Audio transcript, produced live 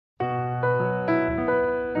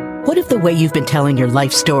What if the way you've been telling your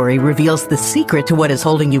life story reveals the secret to what is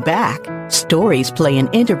holding you back? Stories play an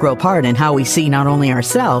integral part in how we see not only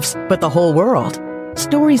ourselves, but the whole world.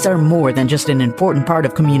 Stories are more than just an important part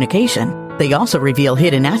of communication. They also reveal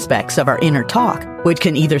hidden aspects of our inner talk, which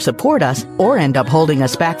can either support us or end up holding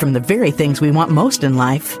us back from the very things we want most in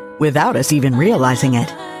life, without us even realizing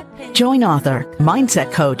it. Join author,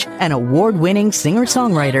 mindset coach, and award-winning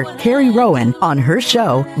singer-songwriter Carrie Rowan on her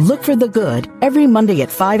show, Look for the Good, every Monday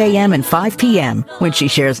at 5 a.m. and 5 p.m. when she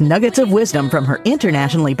shares nuggets of wisdom from her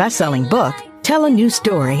internationally best-selling book, Tell a New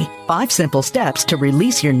Story, 5 Simple Steps to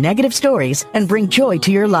Release Your Negative Stories and Bring Joy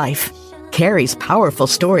to Your Life. Carrie's powerful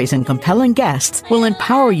stories and compelling guests will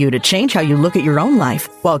empower you to change how you look at your own life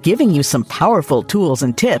while giving you some powerful tools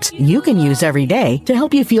and tips you can use every day to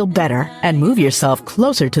help you feel better and move yourself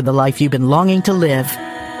closer to the life you've been longing to live.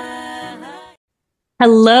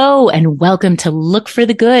 Hello and welcome to Look for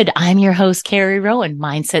the Good. I'm your host, Carrie Rowan,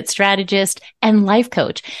 mindset strategist and life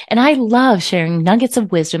coach. And I love sharing nuggets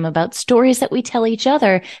of wisdom about stories that we tell each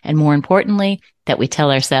other and, more importantly, that we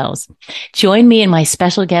tell ourselves. Join me and my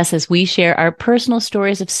special guests as we share our personal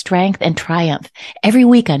stories of strength and triumph every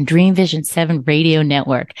week on Dream Vision 7 Radio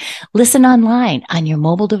Network. Listen online on your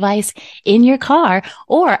mobile device, in your car,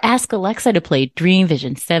 or ask Alexa to play Dream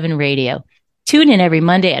Vision 7 Radio. Tune in every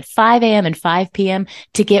Monday at 5 a.m. and 5 p.m.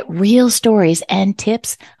 to get real stories and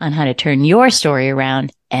tips on how to turn your story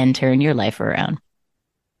around and turn your life around.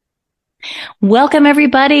 Welcome,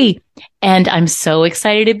 everybody. And I'm so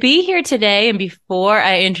excited to be here today. And before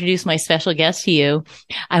I introduce my special guest to you,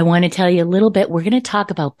 I want to tell you a little bit. We're going to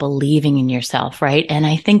talk about believing in yourself, right? And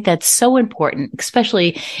I think that's so important,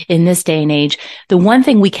 especially in this day and age. The one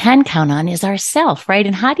thing we can count on is ourself, right?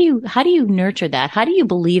 And how do you nurture that? How do you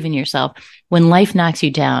believe in yourself when life knocks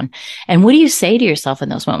you down? And what do you say to yourself in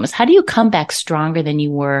those moments? How do you come back stronger than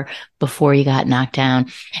you were before you got knocked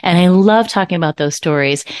down? And I love talking about those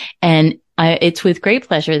stories. And it's with great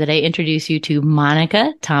pleasure that I introduce you to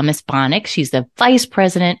Monica Thomas-Bonnick. She's the Vice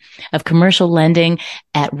President of Commercial Lending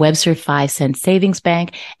at Webster 5 Cent Savings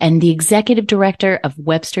Bank and the Executive Director of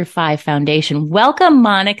Webster 5 Foundation. Welcome,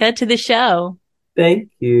 Monica, to the show. Thank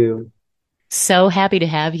you. So happy to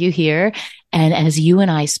have you here. And as you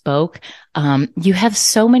and I spoke, you have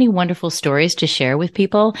so many wonderful stories to share with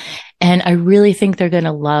people. And I really think they're going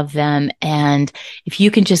to love them. And if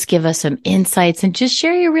you can just give us some insights and just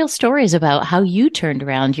share your real stories about how you turned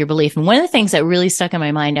around your belief. And one of the things that really stuck in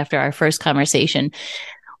my mind after our first conversation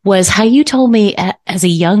was how you told me as a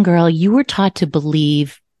young girl, you were taught to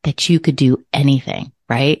believe that you could do anything,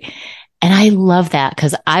 right? And I love that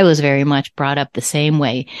because I was very much brought up the same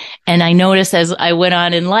way. And I noticed as I went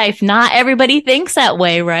on in life, not everybody thinks that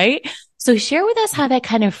way, right? So share with us how that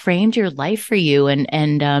kind of framed your life for you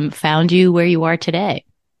and found you where you are today.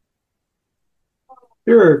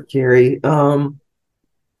 Sure, Carrie.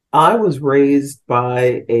 I was raised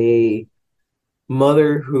by a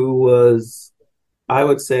mother who was, I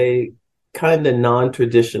would say, kind of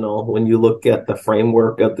non-traditional when you look at the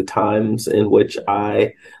framework of the times in which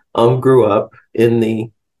I grew up in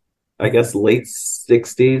the, I guess, late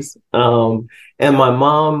 60s. And my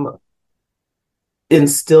mom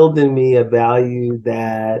instilled in me a value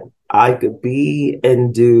that I could be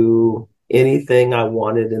and do anything I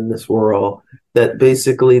wanted in this world, that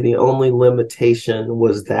basically the only limitation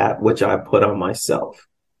was that which I put on myself.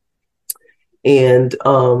 And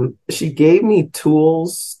she gave me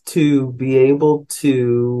tools to be able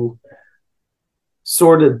to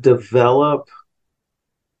sort of develop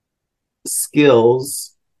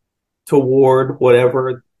skills toward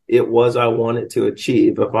whatever it was I wanted to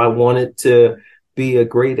achieve. If I wanted to be a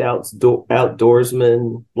great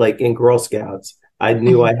outdoorsman, like in Girl Scouts, I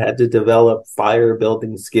knew I had to develop fire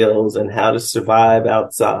building skills and how to survive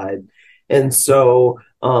outside. And so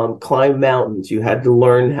climb mountains, you had to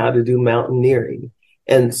learn how to do mountaineering.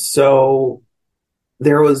 And so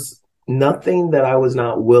there was nothing that I was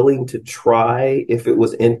not willing to try if it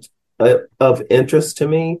was of interest to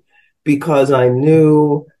me, because I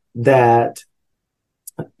knew that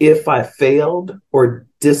if I failed or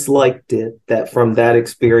disliked it, that from that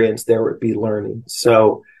experience, there would be learning.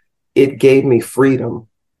 So it gave me freedom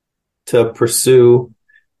to pursue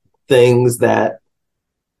things that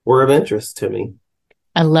were of interest to me.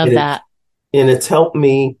 I love that. And it's helped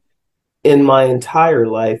me in my entire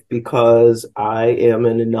life because I am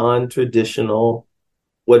in a non-traditional,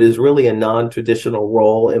 what is really a non-traditional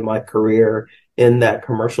role in my career, in that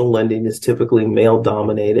commercial lending is typically male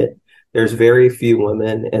dominated. There's very few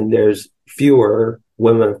women and there's fewer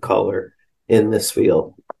women of color in this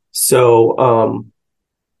field. So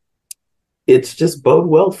it's just bode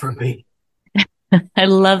well for me. I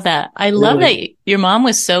love that. I love that Really, your mom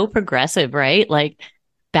was so progressive, right? Like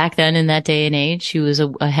back then in that day and age, she was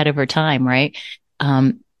ahead of her time, right?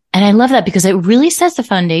 Um, and I love that because it really sets the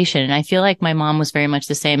foundation. And I feel like my mom was very much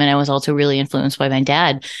the same. And I was also really influenced by my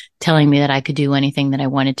dad telling me that I could do anything that I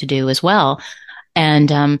wanted to do as well.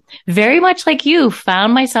 And very much like you,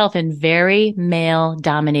 found myself in very male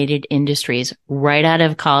dominated industries right out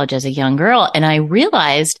of college as a young girl. And I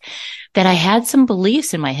realized that I had some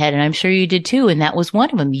beliefs in my head, and I'm sure you did too. And that was one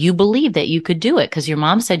of them. You believed that you could do it because your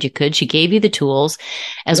mom said you could. She gave you the tools,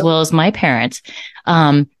 as yep. well as my parents.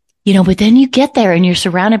 But then you get there and you're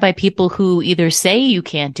surrounded by people who either say you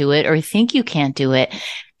can't do it or think you can't do it.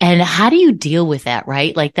 And how do you deal with that,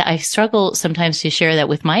 right? Like that, I struggle sometimes to share that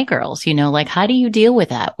with my girls, like how do you deal with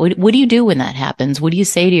that? What do you do when that happens? What do you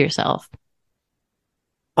say to yourself?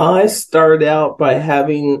 I start out by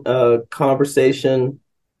having a conversation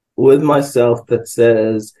with myself that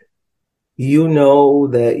says, you know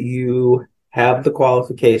that you have the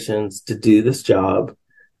qualifications to do this job.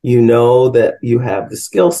 You know that you have the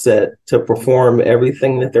skill set to perform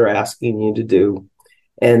everything that they're asking you to do,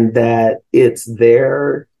 and that it's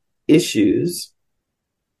their issues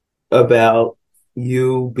about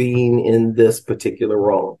you being in this particular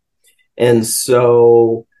role. And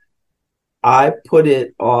so I put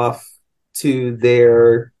it off to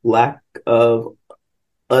their lack of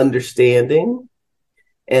understanding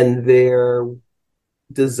and their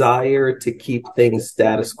desire to keep things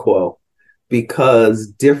status quo, because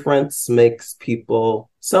difference makes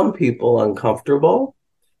some people uncomfortable.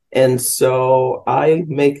 And so I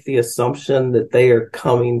make the assumption that they are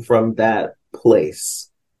coming from that place.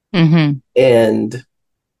 Mm-hmm. And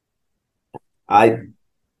I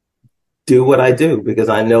do what I do because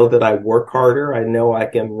I know that I work harder. I know I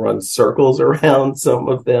can run circles around some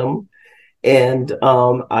of them. And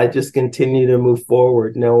I just continue to move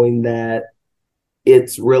forward knowing that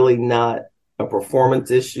it's really not a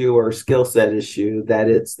performance issue or a skill set issue, that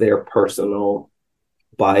it's their personal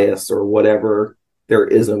bias or whatever their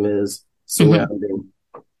ism is Mm-hmm. surrounding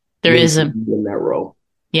There me is a, in that role.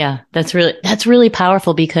 yeah, that's really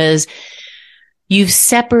powerful because you've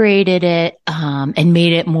separated it and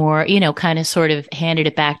made it more, kind of sort of handed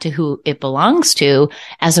it back to who it belongs to,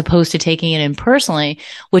 as opposed to taking it in personally,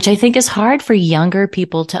 which I think is hard for younger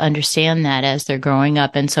people to understand that as they're growing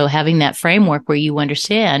up. And so having that framework where you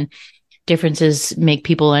understand differences make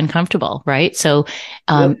people uncomfortable, right? So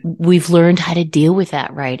Yep. we've learned how to deal with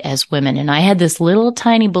that, right, as women. And I had this little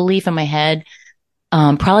tiny belief in my head.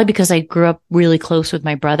 Probably because I grew up really close with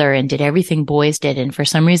my brother and did everything boys did. And for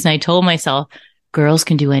some reason, I told myself, girls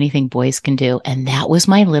can do anything boys can do. And that was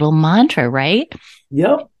my little mantra, right?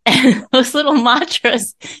 Yep. And those little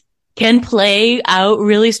mantras can play out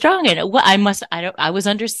really strong. And I was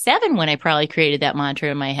under 7 when I probably created that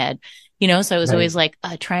mantra in my head. So I was Right. always like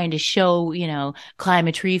trying to show, climb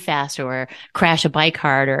a tree faster or crash a bike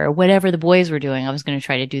harder or whatever the boys were doing. I was going to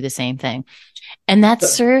try to do the same thing. And that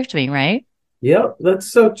served me, right? Yep.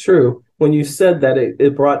 That's so true. When you said that,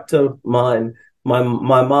 it brought to mind my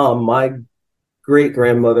mom, my great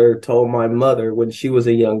grandmother told my mother when she was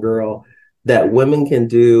a young girl that women can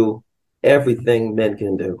do everything men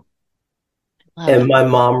can do. Love And it. my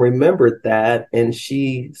mom remembered that and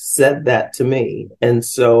she said that to me. And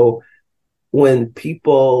so when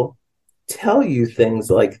people tell you things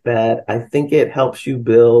like that, I think it helps you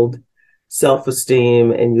build self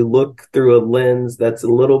esteem and you look through a lens that's a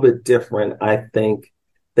little bit different, I think,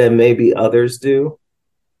 than maybe others do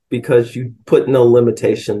because you put no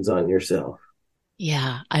limitations on yourself.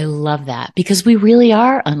 Yeah, I love that because we really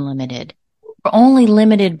are unlimited. We're only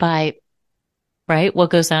limited by, right,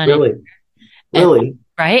 what goes on in, Really, and really.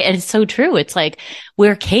 right. And it's so true. It's like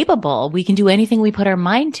we're capable. We can do anything we put our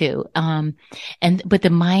mind to. But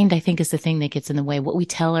the mind, I think, is the thing that gets in the way. What we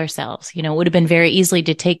tell ourselves, it would have been very easily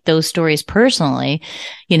to take those stories personally,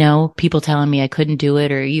 people telling me I couldn't do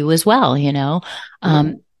it or you as well,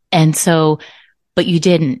 Right. and so, but you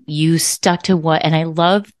didn't. You stuck to what, and I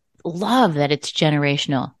love that it's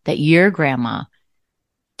generational, that your grandma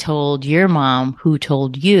told your mom who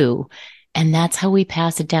told you. And that's how we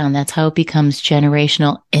pass it down. That's how it becomes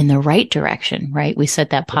generational in the right direction, right? We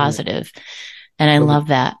set that Right. positive. And I Right. love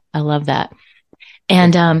that. I love that.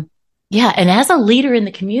 And yeah, and as a leader in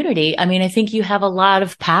the community, I mean, I think you have a lot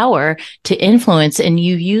of power to influence, and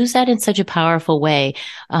you use that in such a powerful way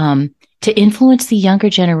to influence the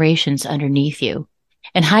younger generations underneath you.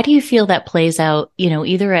 And how do you feel that plays out,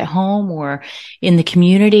 either at home or in the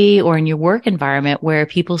community or in your work environment where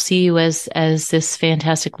people see you as this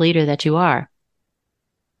fantastic leader that you are?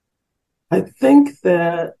 I think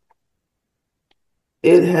that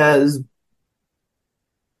it has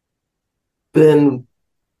been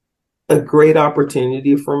a great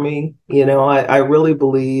opportunity for me. I really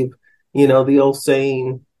believe, the old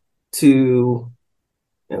saying to,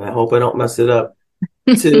 and I hope I don't mess it up,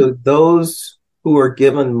 to those who are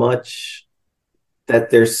given much, that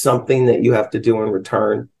there's something that you have to do in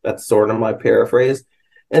return. That's sort of my paraphrase.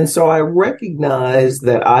 And so I recognize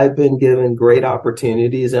that I've been given great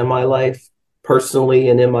opportunities in my life, personally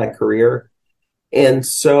and in my career. And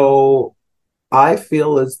so I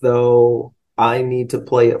feel as though I need to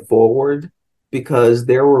play it forward, because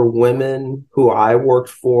there were women who I worked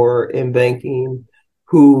for in banking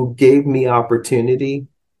who gave me opportunity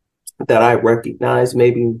that I recognize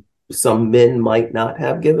maybe some men might not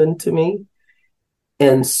have given to me.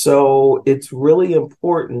 And so it's really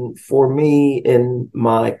important for me in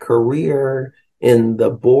my career, in the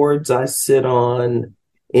boards I sit on,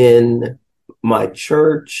 in my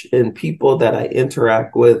church, and people that I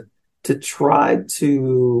interact with, to try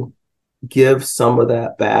to give some of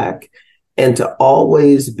that back and to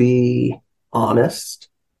always be honest.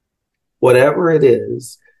 Whatever it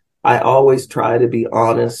is, I always try to be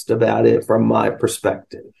honest about it from my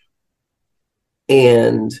perspective.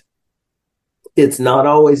 And it's not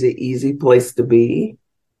always an easy place to be,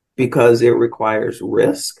 because it requires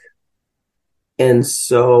risk. And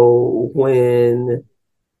so when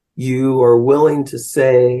you are willing to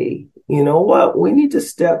say, you know what, we need to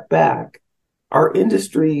step back. Our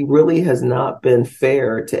industry really has not been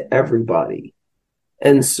fair to everybody.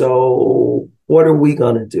 And so what are we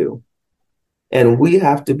going to do? And we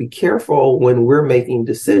have to be careful when we're making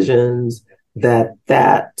decisions that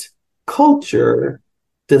that culture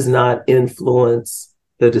does not influence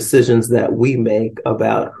the decisions that we make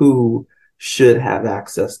about who should have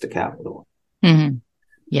access to capital. Mm-hmm.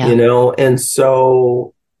 Yeah. And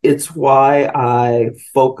so it's why I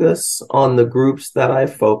focus on the groups that I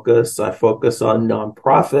focus. I focus on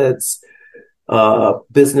nonprofits,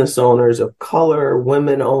 business owners of color,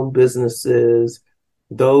 women-owned businesses,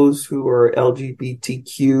 those who are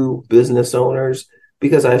LGBTQ business owners,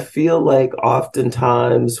 because I feel like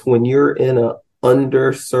oftentimes when you're in a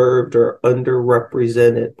underserved or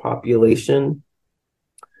underrepresented population,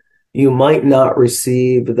 you might not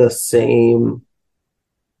receive the same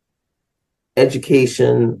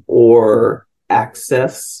education or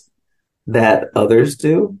access that others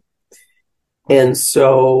do. And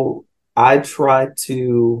so I try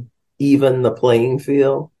to even the playing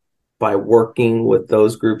field by working with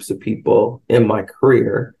those groups of people in my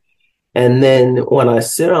career. And then when I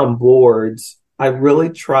sit on boards, I really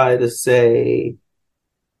try to say,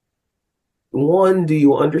 one, do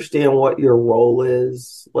you understand what your role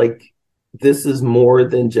is? Like, this is more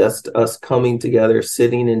than just us coming together,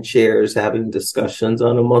 sitting in chairs, having discussions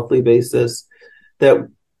on a monthly basis,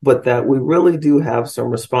 but that we really do have some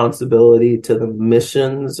responsibility to the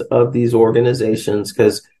missions of these organizations,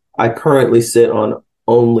 because I currently sit on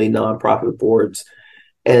only nonprofit boards,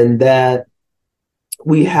 and that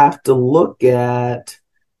we have to look at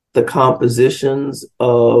the compositions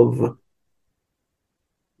of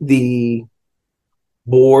the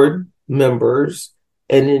board members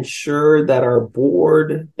and ensure that our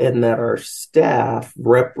board and that our staff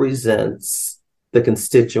represents the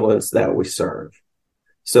constituents that we serve,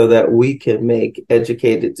 so that we can make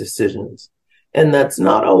educated decisions. And that's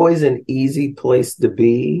not always an easy place to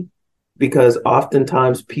be, because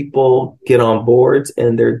oftentimes people get on boards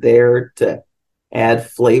and they're there to add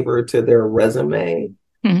flavor to their resume,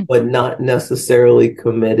 but not necessarily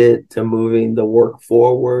committed to moving the work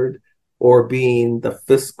forward or being the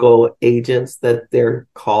fiscal agents that they're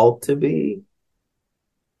called to be,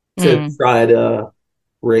 to try to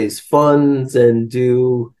raise funds and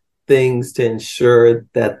do things to ensure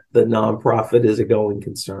that the nonprofit is a going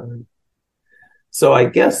concern. So I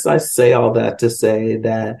guess I say all that to say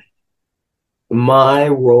that my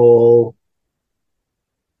role,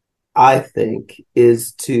 I think,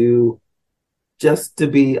 is to just to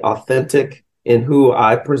be authentic in who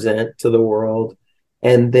I present to the world,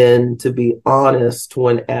 and then to be honest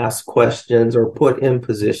when asked questions or put in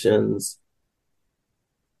positions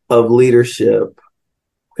of leadership,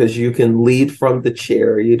 because you can lead from the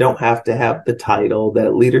chair. You don't have to have the title.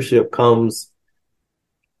 That leadership comes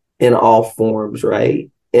in all forms, right?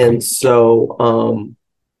 And so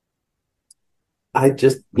I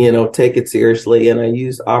just, take it seriously, and I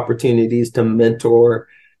use opportunities to mentor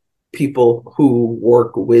people who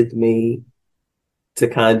work with me to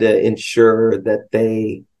kind of ensure that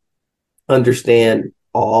they understand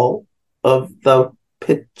all of the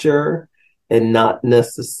picture and not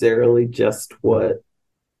necessarily just what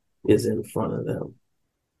is in front of them.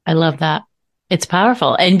 I love that. It's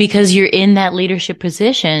powerful. And because you're in that leadership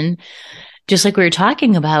position, just like we were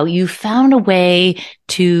talking about, you found a way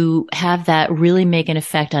to have that really make an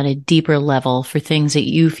effect on a deeper level for things that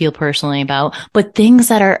you feel personally about, but things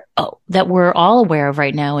that are, that we're all aware of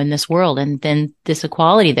right now in this world. And then this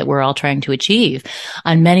equality that we're all trying to achieve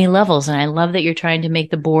on many levels. And I love that you're trying to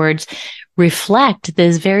make the boards reflect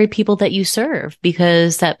those very people that you serve,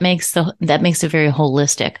 because that makes it very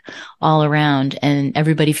holistic all around, and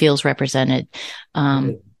everybody feels represented.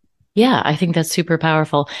 Yeah, I think that's super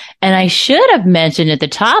powerful. And I should have mentioned at the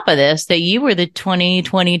top of this that you were the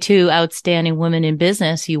 2022 Outstanding Women in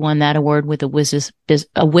Business. You won that award with a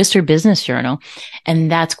Worcester Business Journal. And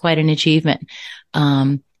that's quite an achievement.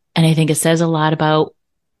 And I think it says a lot about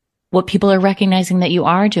what people are recognizing that you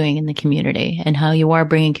are doing in the community and how you are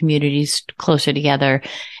bringing communities closer together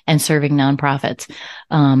and serving nonprofits.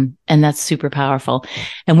 And that's super powerful.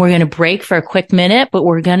 And we're going to break for a quick minute, but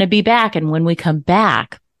we're going to be back. And when we come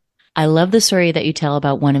back, I love the story that you tell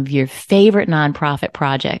about one of your favorite nonprofit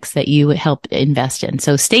projects that you helped invest in.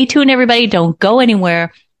 So stay tuned, everybody. Don't go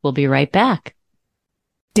anywhere. We'll be right back.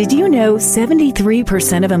 Did you know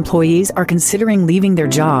 73% of employees are considering leaving their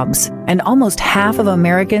jobs, and almost half of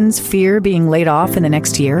Americans fear being laid off in the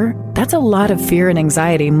next year? That's a lot of fear and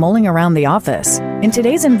anxiety mulling around the office. In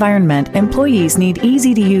today's environment, employees need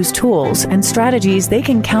easy-to-use tools and strategies they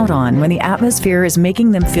can count on when the atmosphere is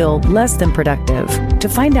making them feel less than productive. To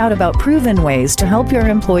find out about proven ways to help your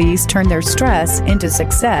employees turn their stress into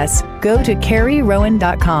success, go to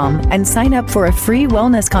carrierowan.com and sign up for a free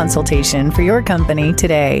wellness consultation for your company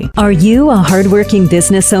today. Are you a hardworking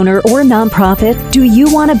business owner or nonprofit? Do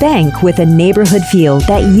you want a bank with a neighborhood feel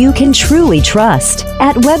that you can truly trust?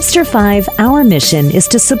 At Webster 5, our mission is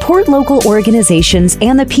to support local organizations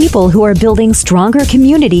and the people who are building stronger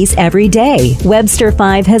communities every day. Webster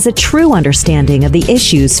 5 has a true understanding of the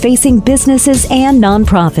issues facing businesses and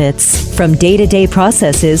nonprofits. From day-to-day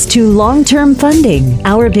processes to long-term funding,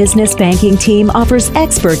 our business banking team offers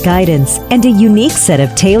expert guidance and a unique set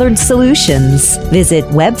of tailored solutions. Visit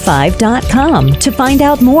web5.com to find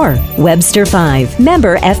out more. Webster 5,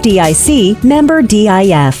 member FDIC, member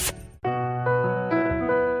DIF.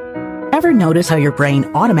 Ever notice how your brain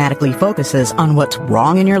automatically focuses on what's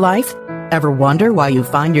wrong in your life? Ever wonder why you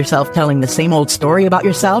find yourself telling the same old story about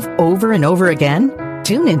yourself over and over again?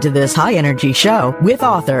 Tune into this high-energy show with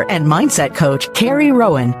author and mindset coach Carrie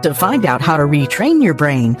Rowan to find out how to retrain your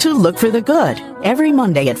brain to look for the good. Every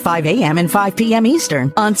Monday at 5 a.m. and 5 p.m.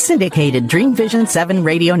 Eastern on syndicated Dream Vision 7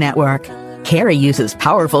 radio network. Carrie uses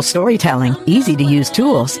powerful storytelling, easy-to-use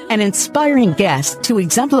tools, and inspiring guests to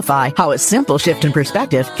exemplify how a simple shift in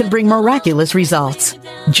perspective can bring miraculous results.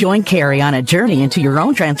 Join Carrie on a journey into your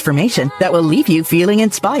own transformation that will leave you feeling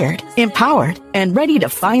inspired, empowered, and ready to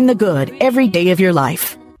find the good every day of your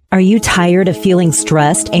life. Are you tired of feeling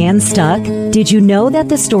stressed and stuck? Did you know that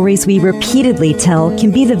the stories we repeatedly tell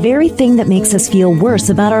can be the very thing that makes us feel worse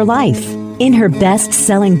about our life? In her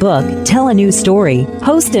best-selling book, Tell a New Story,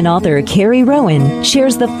 host and author Carrie Rowan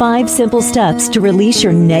shares the 5 simple steps to release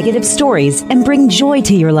your negative stories and bring joy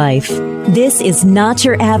to your life. This is not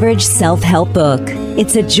your average self-help book.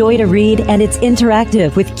 It's a joy to read, and it's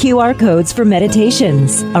interactive with QR codes for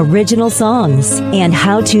meditations, original songs, and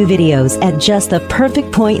how-to videos at just the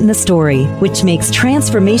perfect point in the story, which makes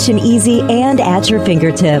transformation easy and at your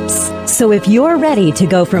fingertips. So if you're ready to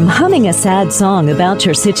go from humming a sad song about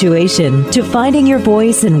your situation to finding your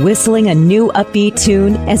voice and whistling a new upbeat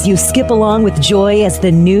tune as you skip along with joy as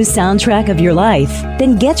the new soundtrack of your life,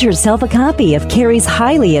 then get yourself a copy of Carrie's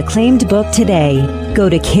highly acclaimed book today. Go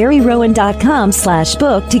to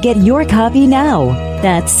carrierowan.com/book to get your copy now.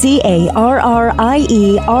 That's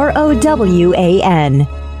CARRIEROWAN.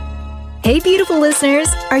 Hey, beautiful listeners,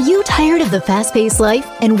 are you tired of the fast-paced life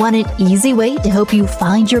and want an easy way to help you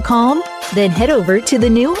find your calm? Then head over to the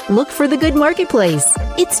new Look for the Good Marketplace.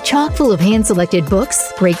 It's chock full of hand-selected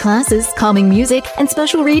books, great classes, calming music, and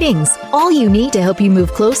special readings. All you need to help you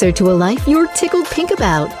move closer to a life you're tickled pink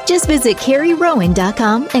about. Just visit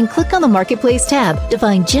carrierowan.com and click on the Marketplace tab to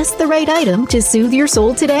find just the right item to soothe your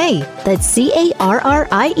soul today. That's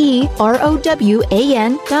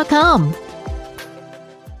CARRIEROWAN.com.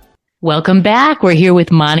 Welcome back. We're here with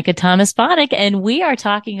Monica Thomas-Bonnick, and we are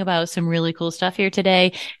talking about some really cool stuff here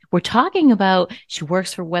today. We're talking about, she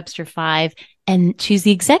works for Webster 5, and she's the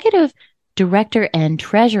executive director and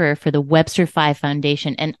treasurer for the Webster 5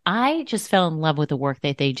 Foundation. And I just fell in love with the work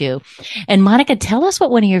that they do. And Monica, tell us what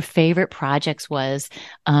one of your favorite projects was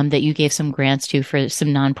that you gave some grants to for some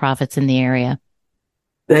nonprofits in the area.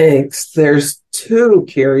 Thanks. There's 2,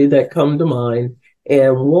 Carrie, that come to mind.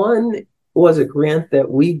 And one was a grant that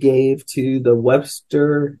we gave to the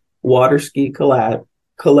Webster Water Ski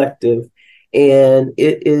Collective. And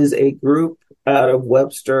it is a group out of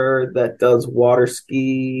Webster that does water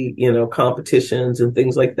ski, competitions and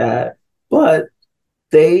things like that. But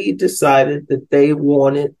they decided that they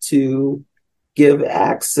wanted to give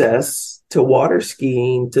access to water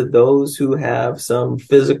skiing to those who have some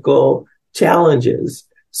physical challenges.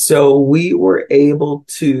 So we were able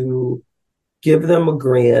to give them a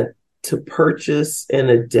grant to purchase an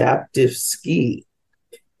adaptive ski.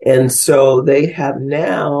 And so they have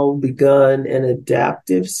now begun an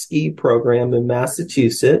adaptive ski program in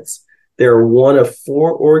Massachusetts. They're one of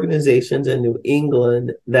 4 organizations in New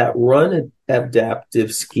England that run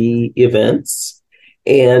adaptive ski events.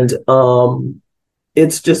 And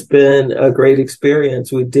it's just been a great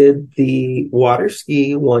experience. We did the water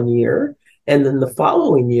ski one year, and then the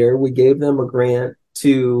following year, we gave them a grant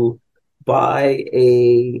to buy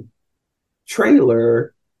a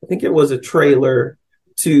trailer. I think it was a trailer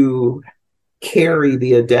to carry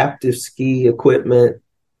the adaptive ski equipment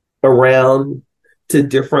around to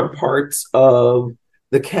different parts of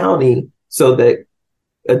the county so that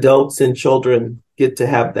adults and children get to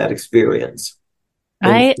have that experience.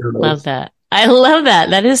 I love that. I love that.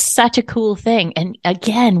 That is such a cool thing. And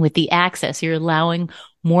again, with the access, you're allowing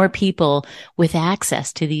more people with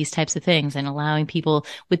access to these types of things, and allowing people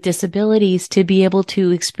with disabilities to be able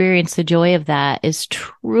to experience the joy of that is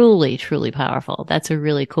truly, truly powerful. That's a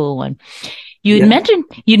really cool one. You'd mentioned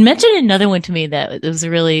another one to me that was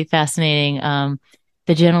really fascinating.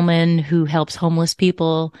 The gentleman who helps homeless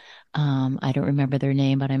people. I don't remember their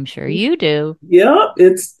name, but I'm sure you do. Yeah,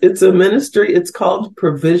 it's a ministry. It's called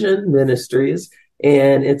Provision Ministries,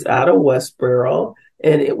 and it's out of Westboro.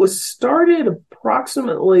 And it was started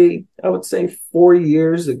approximately, I would say, 4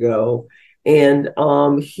 years ago. And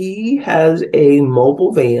he has a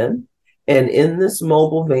mobile van. And in this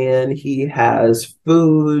mobile van, he has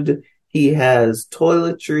food, he has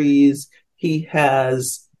toiletries, he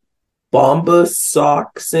has Bombas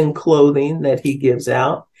socks and clothing that he gives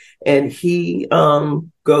out. And he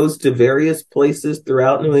goes to various places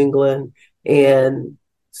throughout New England and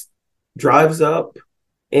drives up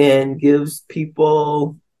and gives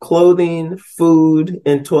people clothing, food,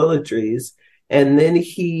 and toiletries. And then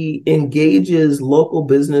he engages local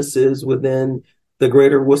businesses within the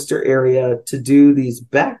greater Worcester area to do these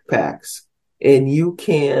backpacks. And you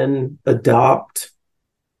can adopt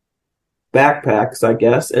backpacks, I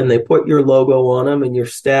guess, and they put your logo on them, and your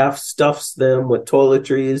staff stuffs them with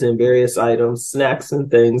toiletries and various items, snacks and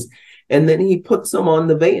things. And then he puts them on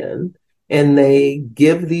the van, and they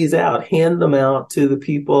give these out, hand them out to the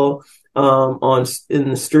people in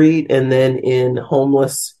the street, and then in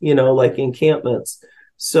homeless, like encampments.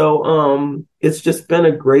 So it's just been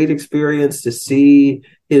a great experience to see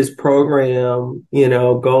his program,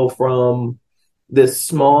 go from this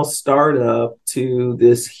small startup to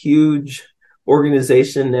this huge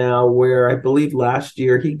organization now, where I believe last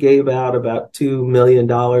year he gave out about $2 million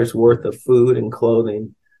worth of food and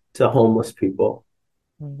clothing to homeless people.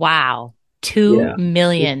 Wow. 2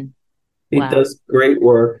 million. He does great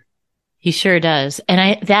work. He sure does.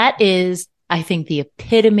 And that is, I think, the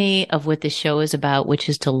epitome of what this show is about, which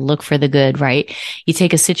is to look for the good, right? You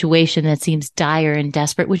take a situation that seems dire and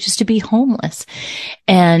desperate, which is to be homeless.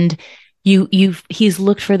 And he's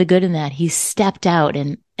looked for the good in that. He's stepped out,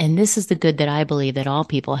 and this is the good that I believe that all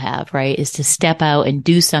people have, right? Is to step out and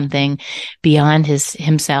do something beyond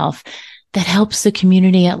himself that helps the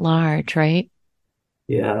community at large, right?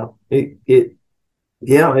 Yeah, it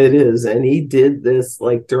is. And he did this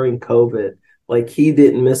like during COVID. Like, he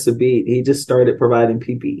didn't miss a beat. He just started providing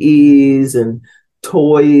PPEs and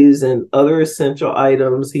toys and other essential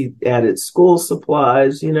items. He added school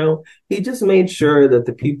supplies. He just made sure that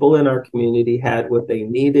the people in our community had what they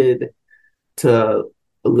needed to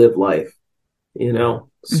live life,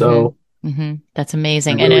 so That's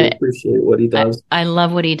amazing. I really appreciate what he does. I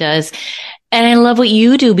love what he does. And I love what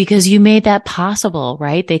you do, because you made that possible,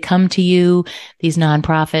 right? They come to you, these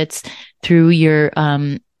nonprofits, through your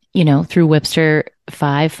through Webster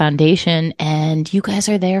 5 Foundation, and you guys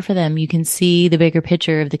are there for them. You can see the bigger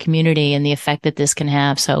picture of the community and the effect that this can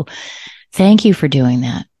have. So thank you for doing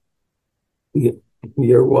that.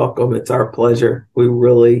 You're welcome. It's our pleasure. We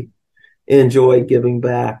really enjoy giving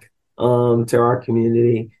back to our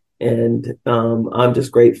community. And I'm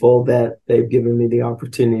just grateful that they've given me the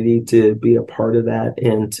opportunity to be a part of that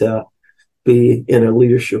and to be in a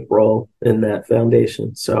leadership role in that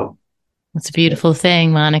foundation. So it's a beautiful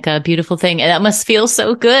thing, Monica, beautiful thing. And that must feel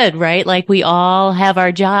so good, right? Like, we all have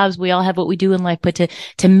our jobs, we all have what we do in life, but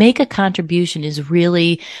to make a contribution is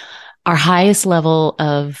really our highest level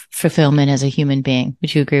of fulfillment as a human being.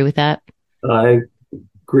 Would you agree with that? I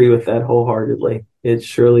agree with that wholeheartedly. It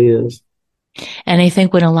surely is. And I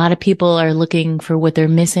think when a lot of people are looking for what they're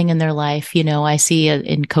missing in their life, I see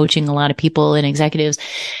in coaching a lot of people and executives,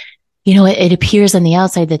 it appears on the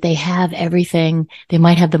outside that they have everything. They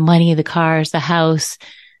might have the money, the cars, the house,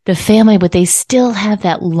 the family, but they still have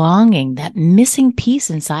that longing, that missing piece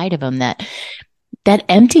inside of them, that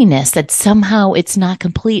emptiness, that somehow it's not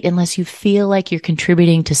complete unless you feel like you're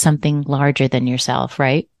contributing to something larger than yourself,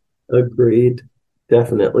 right? Agreed.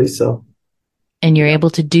 Definitely so. And you're able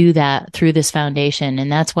to do that through this foundation.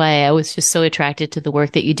 And that's why I was just so attracted to the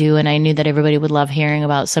work that you do. And I knew that everybody would love hearing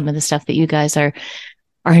about some of the stuff that you guys are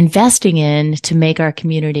investing in to make our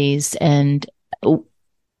communities. And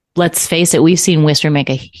let's face it, we've seen Worcester make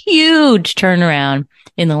a huge turnaround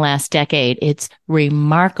in the last decade. It's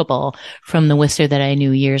remarkable from the Worcester that I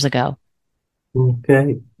knew years ago.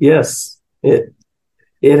 Okay. Yes, it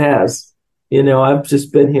has. I've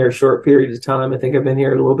just been here a short period of time. I think I've been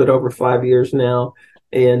here a little bit over 5 years now.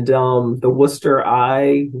 And the Worcester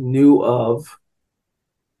I knew of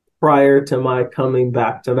prior to my coming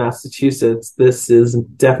back to Massachusetts, this is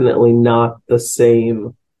definitely not the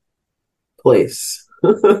same place.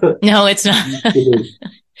 No, it's not.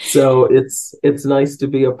 So it's nice to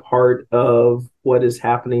be a part of what is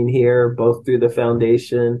happening here, both through the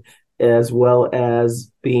foundation as well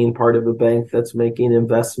as being part of a bank that's making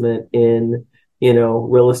investment in,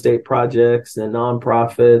 real estate projects and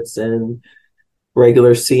nonprofits and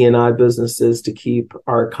regular C&I businesses to keep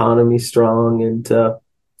our economy strong and to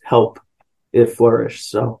help it flourish.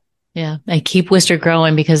 So yeah, I keep Worcester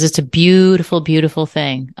growing because it's a beautiful, beautiful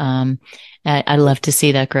thing. I love to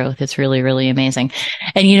see that growth. It's really, really amazing.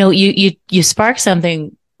 And you sparked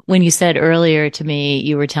something when you said earlier to me,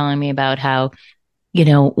 you were telling me about how,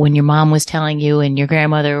 when your mom was telling you and your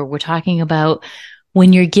grandmother were talking about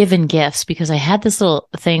when you're given gifts, because I had this little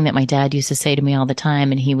thing that my dad used to say to me all the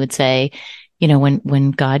time. And he would say,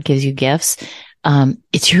 when God gives you gifts,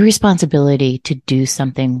 it's your responsibility to do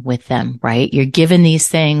something with them, right? You're given these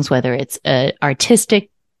things, whether it's an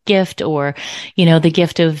artistic gift or, the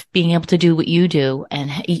gift of being able to do what you do and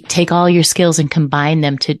take all your skills and combine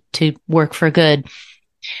them to work for good.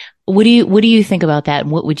 What do you think about that?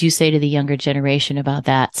 And what would you say to the younger generation about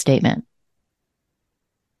that statement?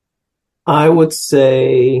 I would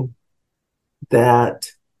say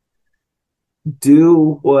that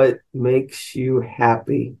do what makes you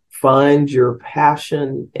happy. Find your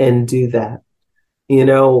passion and do that.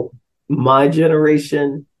 My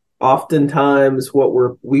generation, oftentimes what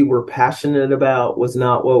we were passionate about was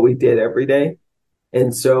not what we did every day.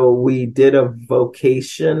 And so we did a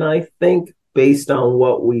vocation, I think, based on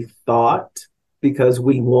what we thought because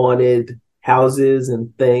we wanted houses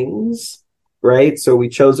and things, right? So we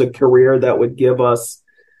chose a career that would give us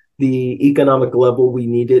the economic level we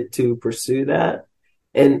needed to pursue that.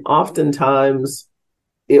 And oftentimes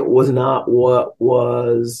it was not what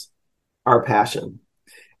was our passion.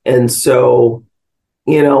 And so,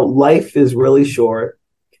 life is really short.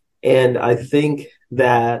 And I think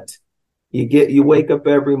that you wake up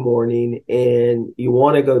every morning and you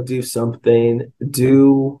want to go do something,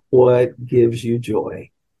 do what gives you joy.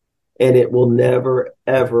 And it will never,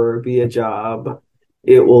 ever be a job.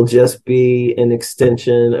 It will just be an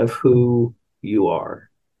extension of who you are.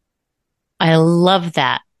 I love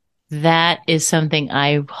that. That is something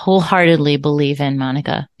I wholeheartedly believe in,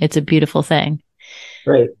 Monica. It's a beautiful thing.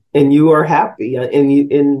 Right. And you are happy.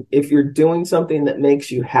 And if you're doing something that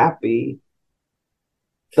makes you happy,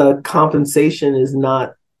 the compensation is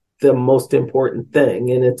not the most important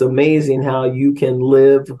thing. And it's amazing how you can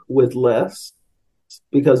live with less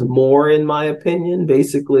because more, in my opinion,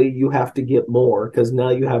 basically you have to get more because now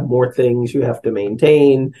you have more things you have to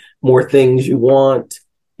maintain, more things you want.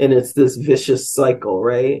 And it's this vicious cycle,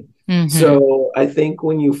 right? Mm-hmm. So I think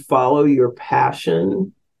when you follow your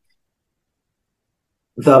passion,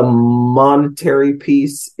 the monetary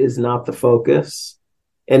piece is not the focus.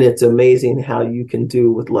 And it's amazing how you can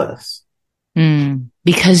do with less.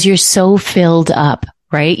 Because you're so filled up,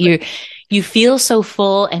 right? You feel so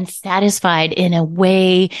full and satisfied in a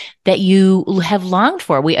way that you have longed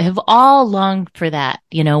for. We have all longed for that.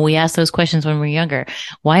 We ask those questions when we're younger.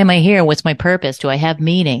 Why am I here? What's my purpose? Do I have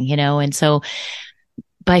meaning? And so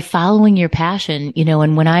by following your passion, and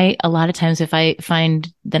a lot of times if I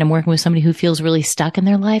find that I'm working with somebody who feels really stuck in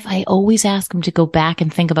their life, I always ask them to go back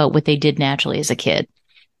and think about what they did naturally as a kid.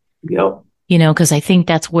 Yep. Because I think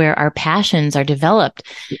that's where our passions are developed.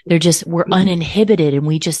 We're uninhibited and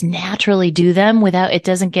we just naturally do them without, it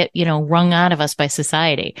doesn't get, wrung out of us by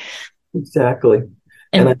society. Exactly.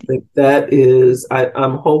 And I think that is,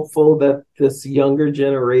 I'm hopeful that this younger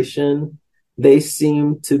generation, they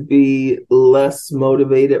seem to be less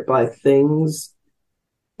motivated by things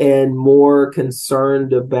and more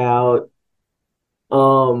concerned about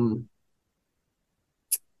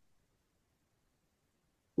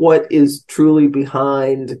what is truly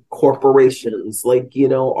behind corporations. Like,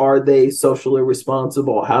 are they socially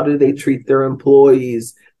responsible? How do they treat their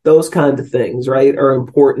employees? Those kind of things, right, are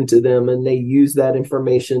important to them. And they use that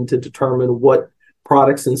information to determine what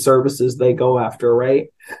products and services they go after, right?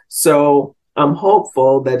 So I'm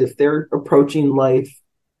hopeful that if they're approaching life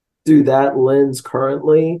through that lens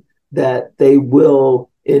currently, that they will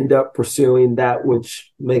end up pursuing that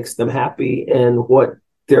which makes them happy and what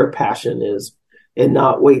their passion is, and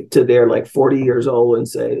not wait till they're like 40 years old and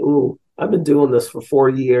say, "Ooh, I've been doing this for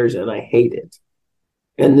 40 years and I hate it."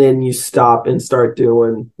 And then you stop and start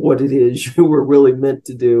doing what it is you were really meant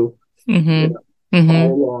to do all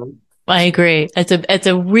along. I agree. It's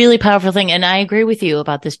a really powerful thing. And I agree with you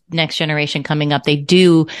about this next generation coming up. They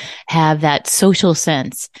do have that social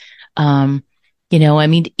sense.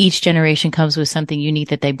 Each generation comes with something unique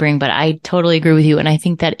that they bring, but I totally agree with you. And I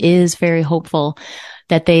think that is very hopeful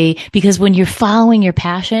because when you're following your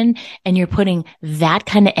passion and you're putting that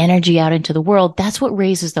kind of energy out into the world, that's what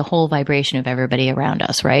raises the whole vibration of everybody around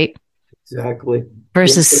us, right? Exactly.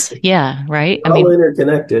 Versus, right? We're all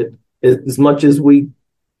interconnected. As much as we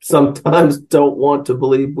sometimes don't want to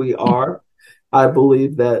believe we are, I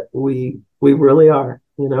believe that we really are,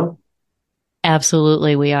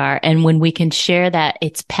 Absolutely, we are. And when we can share that,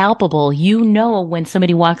 it's palpable. When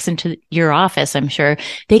somebody walks into your office, I'm sure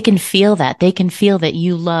they can feel that. They can feel that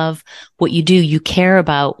you love what you do. You care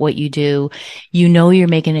about what you do. You're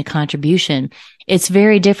making a contribution. It's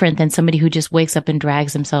very different than somebody who just wakes up and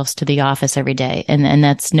drags themselves to the office every day. And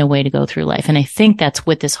that's no way to go through life. And I think that's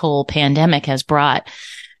what this whole pandemic has brought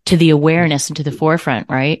to the awareness and to the forefront,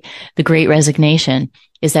 right? The great resignation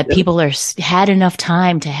is that people had enough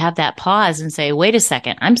time to have that pause and say, wait a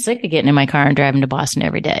second, I'm sick of getting in my car and driving to Boston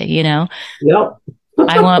every day, Yep.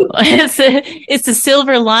 It's the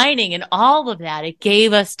silver lining and all of that. It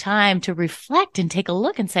gave us time to reflect and take a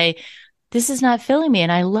look and say, this is not filling me.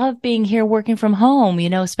 And I love being here working from home,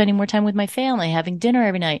 spending more time with my family, having dinner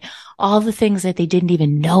every night, all the things that they didn't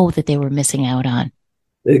even know that they were missing out on.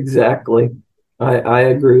 Exactly. I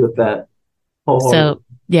agree with that.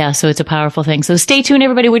 So it's a powerful thing. So stay tuned,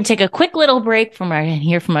 everybody. We'll take a quick little break and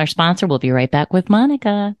hear from our sponsor. We'll be right back with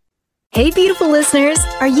Monica. Hey, beautiful listeners.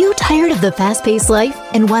 Are you tired of the fast-paced life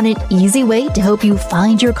and want an easy way to help you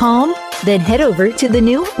find your calm? Then head over to the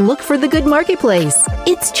new Look for the Good Marketplace.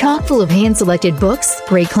 It's chock full of hand-selected books,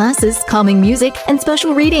 great classes, calming music, and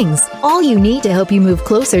special readings. All you need to help you move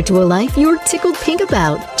closer to a life you're tickled pink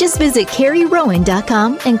about. Just visit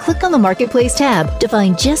CarrieRowan.com and click on the Marketplace tab to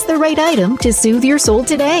find just the right item to soothe your soul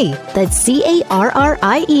today. That's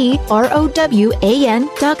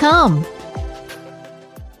CarrieRowan.com.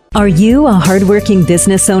 Are you a hardworking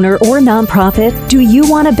business owner or nonprofit? Do you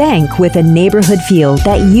want a bank with a neighborhood feel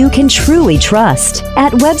that you can truly trust?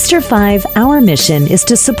 At Webster 5, our mission is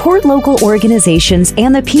to support local organizations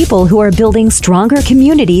and the people who are building stronger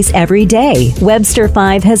communities every day. Webster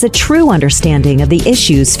 5 has a true understanding of the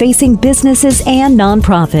issues facing businesses and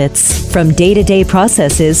nonprofits. From day-to-day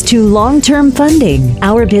processes to long-term funding,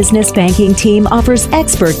 our business banking team offers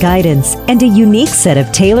expert guidance and a unique set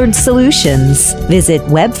of tailored solutions. Visit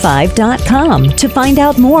Web5.com to find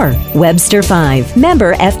out more. Webster 5,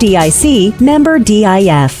 member FDIC, member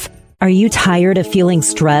DIF. Are you tired of feeling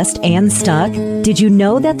stressed and stuck? Did you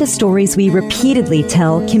know that the stories we repeatedly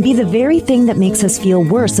tell can be the very thing that makes us feel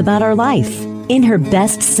worse about our life? In her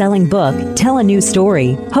best-selling book, Tell a New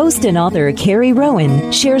Story, host and author Carrie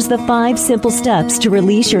Rowan shares the 5 simple steps to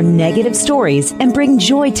release your negative stories and bring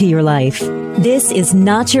joy to your life. This is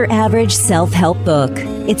not your average self-help book.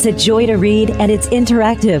 It's a joy to read, and it's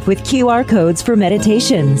interactive with QR codes for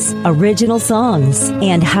meditations, original songs,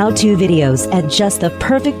 and how-to videos at just the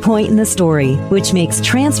perfect point in the story, which makes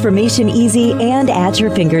transformation easy and at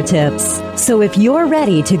your fingertips. So if you're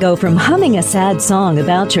ready to go from humming a sad song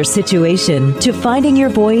about your situation to finding your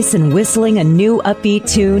voice and whistling a new upbeat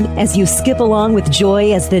tune as you skip along with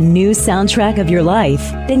joy as the new soundtrack of your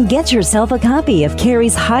life, then get yourself a copy of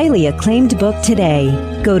Carrie's highly acclaimed book today.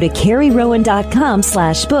 Go to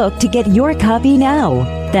CarrieRowan.com/book to get your copy now.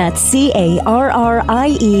 That's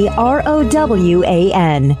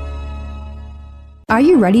CarrieRowan. Are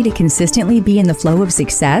you ready to consistently be in the flow of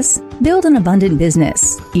success? Build an abundant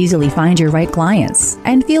business, easily find your right clients,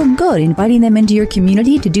 and feel good inviting them into your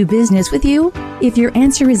community to do business with you? If your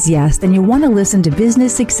answer is yes, then you'll want to listen to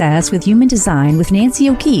Business Success with Human Design with Nancy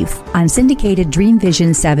O'Keefe on syndicated Dream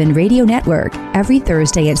Vision 7 radio network every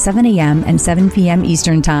Thursday at 7 a.m. and 7 p.m.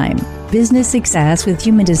 Eastern Time. Business Success with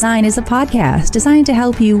Human Design is a podcast designed to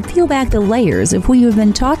help you peel back the layers of who you have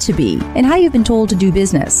been taught to be and how you've been told to do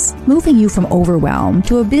business, moving you from overwhelm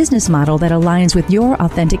to a business model that aligns with your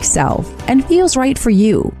authentic self and feels right for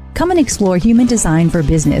you. Come and explore Human Design for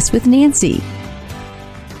Business with Nancy.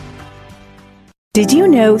 Did you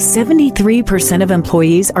know 73% of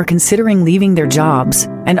employees are considering leaving their jobs,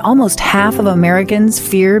 and almost half of Americans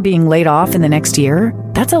fear being laid off in the next year?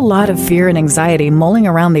 That's a lot of fear and anxiety mulling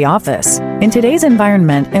around the office. In today's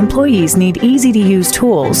environment, employees need easy-to-use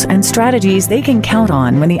tools and strategies they can count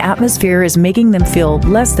on when the atmosphere is making them feel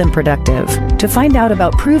less than productive. To find out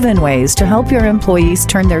about proven ways to help your employees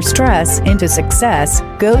turn their stress into success,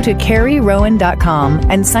 go to carrierowan.com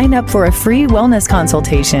and sign up for a free wellness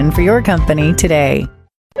consultation for your company today.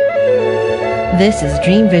 This is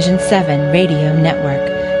Dream Vision 7 Radio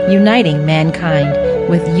Network, uniting mankind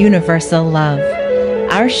with universal love.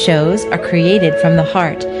 Our shows are created from the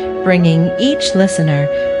heart, bringing each listener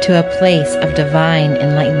to a place of divine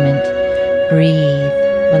enlightenment. Breathe,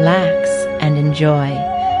 relax, and enjoy.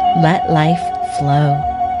 Let life flow.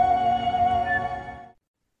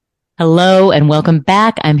 Hello and welcome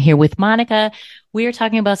back. I'm here with Monica. We are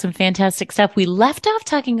talking about some fantastic stuff. We left off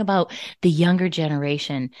talking about the younger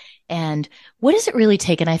generation and what does it really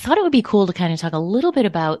take? And I thought it would be cool to kind of talk a little bit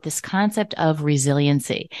about this concept of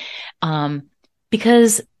resiliency.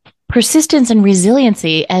 Because persistence and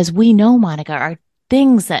resiliency, as we know, Monica, are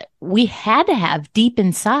things that we had to have deep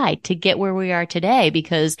inside to get where we are today,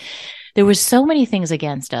 because there were so many things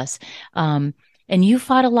against us. And you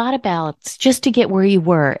fought a lot of battles just to get where you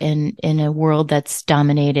were in a world that's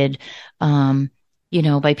dominated,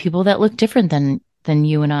 by people that look different than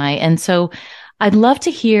you and I. And so I'd love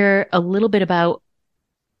to hear a little bit about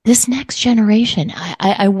this next generation.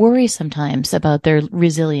 I worry sometimes about their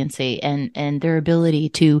resiliency and their ability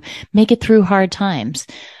to make it through hard times.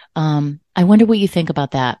 I wonder what you think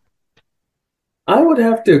about that. I would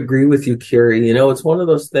have to agree with you, Carrie. It's one of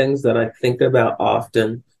those things that I think about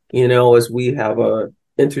often, as we have a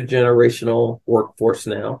intergenerational workforce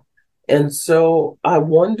now. And so I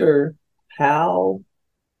wonder how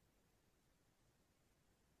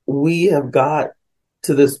we have got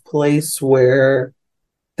to this place where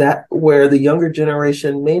the younger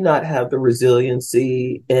generation may not have the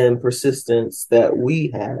resiliency and persistence that we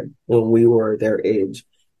had when we were their age.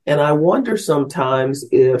 And I wonder sometimes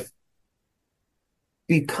if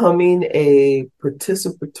becoming a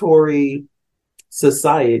participatory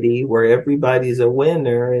society where everybody's a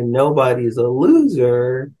winner and nobody's a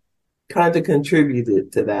loser kind of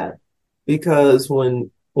contributed to that. Because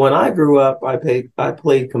when I grew up, I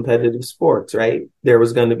played competitive sports, right? There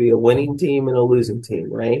was going to be a winning team and a losing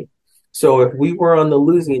team, right? So if we were on the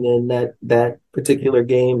losing end that particular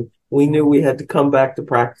game, we knew we had to come back to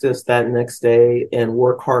practice that next day and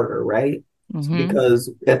work harder, right? Mm-hmm. Because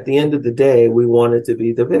at the end of the day, we wanted to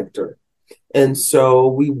be the victor. And so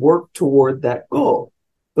we worked toward that goal.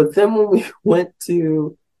 But then when we went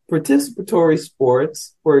to participatory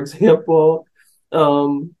sports, for example,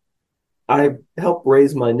 I helped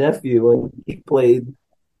raise my nephew and he played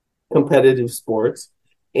competitive sports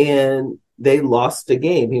and they lost a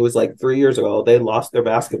game. He was like 3 years old. They lost their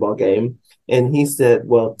basketball game. And he said,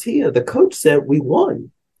 well, Tia, the coach said we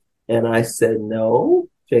won. And I said, no,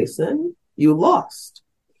 Jason, you lost.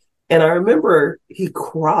 And I remember he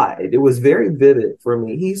cried. It was very vivid for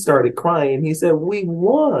me. He started crying. He said, we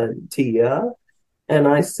won, Tia. And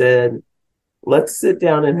I said, let's sit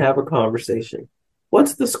down and have a conversation.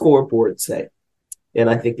 What's the scoreboard say? And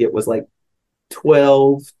I think it was like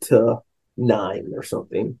 12-9 or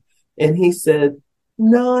something. And he said,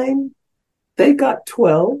 9? They got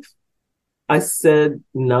 12. I said,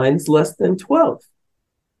 9's less than 12.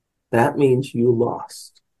 That means you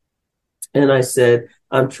lost. And I said,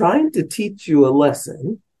 I'm trying to teach you a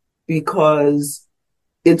lesson because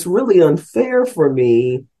it's really unfair for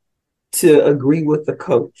me to agree with the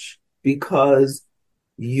coach because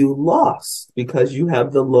you lost, because you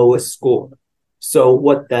have the lowest score. So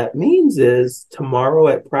what that means is tomorrow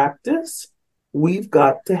at practice, we've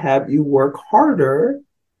got to have you work harder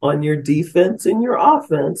on your defense and your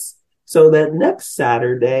offense so that next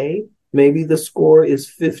Saturday, maybe the score is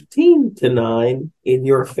 15-9 in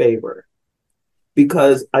your favor.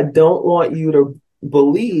 Because I don't want you to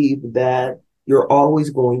believe that you're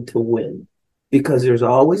always going to win, because there's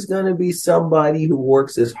always going to be somebody who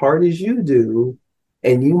works as hard as you do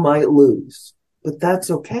and you might lose, but that's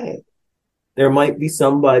okay. There might be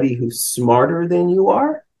somebody who's smarter than you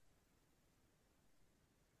are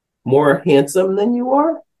more handsome than you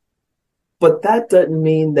are. But that doesn't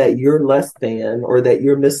mean that you're less than or that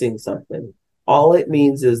you're missing something. All it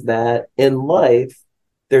means is that in life,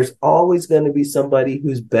 there's always going to be somebody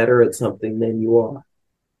who's better at something than you are.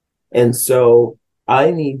 And so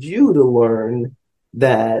I need you to learn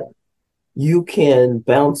that you can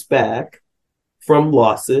bounce back from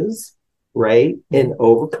losses, right? And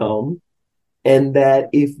overcome. And that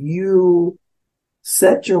if you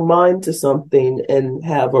set your mind to something and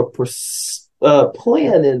have a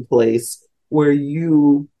plan in place where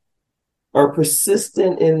you are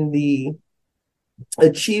persistent in the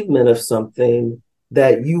achievement of something,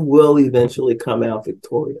 that you will eventually come out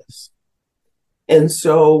victorious. And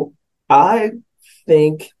so I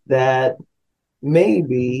think that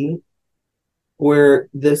maybe where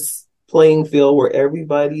this playing field where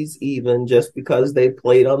everybody's even just because they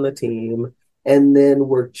played on the team, and then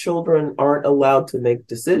where children aren't allowed to make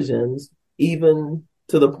decisions, even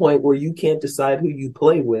to the point where you can't decide who you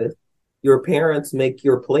play with. Your parents make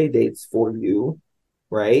your play dates for you,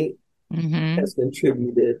 right? Has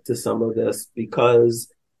contributed to some of this,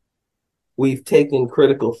 because we've taken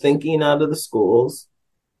critical thinking out of the schools.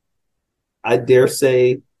 I dare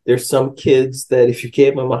say there's some kids that if you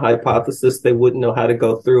gave them a hypothesis, they wouldn't know how to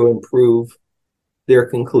go through and prove their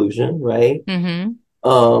conclusion, right?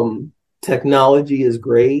 Technology is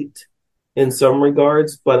great in some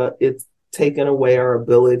regards, but it's taken away our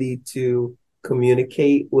ability to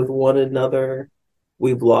communicate with one another.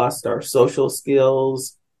 We've lost our social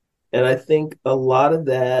skills. And I think a lot of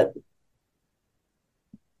that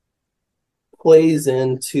plays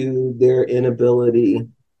into their inability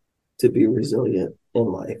to be resilient in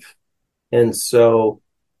life. And so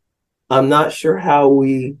I'm not sure how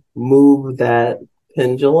we move that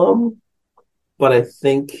pendulum, but I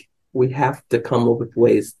think we have to come up with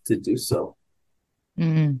ways to do so.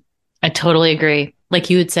 I totally agree. Like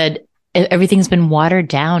you had said, everything's been watered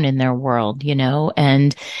down in their world,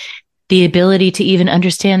 and the ability to even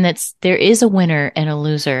understand that there is a winner and a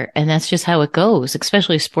loser, and that's just how it goes.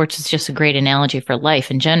 Especially sports is just a great analogy for life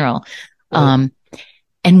in general. Right.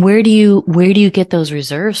 And where do you get those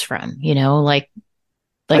reserves from? I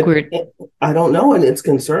don't know, and it's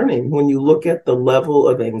concerning when you look at the level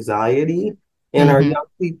of anxiety in our young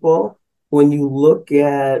people. When you look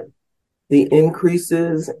at the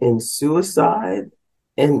increases in suicide,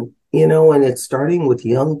 and and it's starting with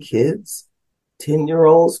young kids.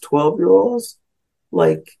 10-year-olds, 12-year-olds,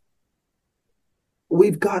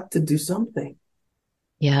 we've got to do something.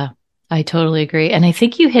 Yeah, I totally agree. And I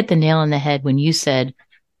think you hit the nail on the head when you said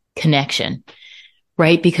connection,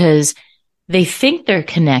 right? Because they think they're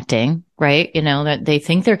connecting, right? That they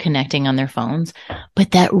think they're connecting on their phones,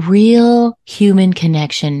 but that real human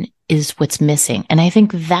connection is what's missing. And I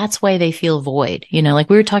think that's why they feel void. Like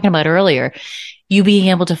we were talking about earlier, you being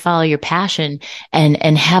able to follow your passion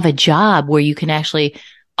and have a job where you can actually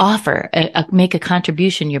offer, make a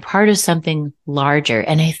contribution. You're part of something larger.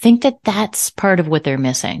 And I think that that's part of what they're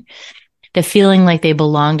missing. The feeling like they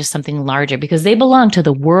belong to something larger, because they belong to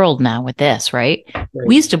the world now with this, right?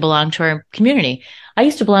 We used to belong to our community. I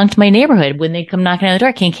used to belong to my neighborhood. When they come knocking on the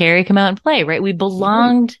door, can Carrie come out and play, right? We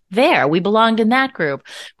belonged there. We belonged in that group,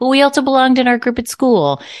 but we also belonged in our group at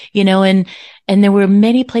school, and there were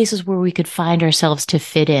many places where we could find ourselves to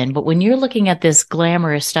fit in. But when you're looking at this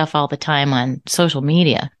glamorous stuff all the time on social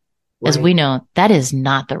media, as we know, that is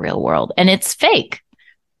not the real world, and it's fake.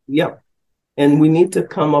 Yep. And we need to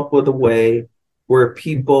come up with a way where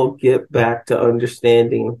people get back to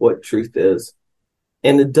understanding what truth is.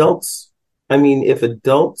 And adults, if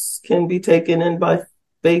adults can be taken in by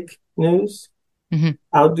fake news,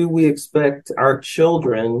 how do we expect our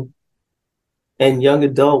children and young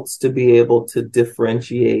adults to be able to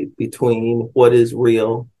differentiate between what is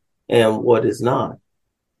real and what is not?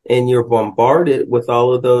 And you're bombarded with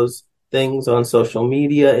all of those things on social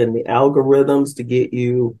media and the algorithms to get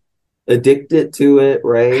you addicted to it,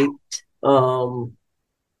 right? I'm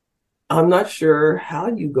not sure how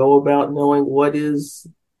you go about knowing what is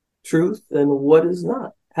truth and what is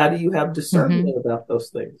not. How do you have discernment about those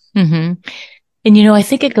things? And I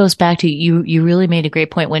think it goes back to you really made a great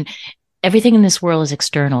point. When everything in this world is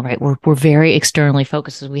external, right? We're very externally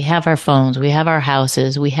focused. We have our phones, we have our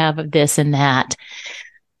houses, we have this and that.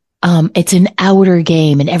 It's an outer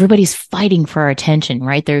game, and everybody's fighting for our attention,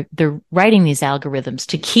 right? They're writing these algorithms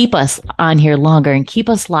to keep us on here longer and keep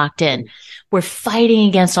us locked in. We're fighting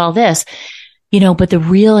against all this, but the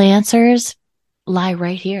real answers lie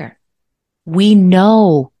right here. We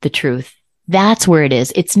know the truth. That's where it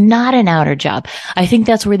is. It's not an outer job. I think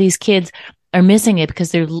that's where these kids are missing it,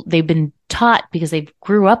 because they've been taught, because they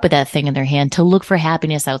grew up with that thing in their hand, to look for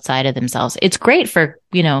happiness outside of themselves. It's great for,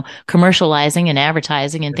 commercializing and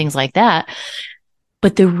advertising and things like that.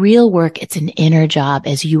 But the real work, it's an inner job,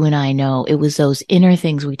 as you and I know. It was those inner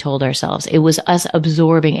things we told ourselves. It was us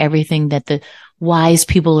absorbing everything that the wise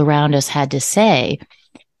people around us had to say.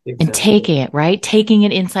 Exactly. And taking it, right? Taking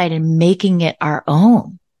it inside and making it our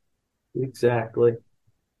own. Exactly.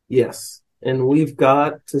 Yes. And we've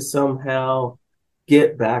got to somehow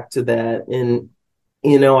get back to that. And,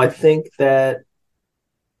 I think that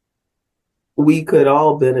we could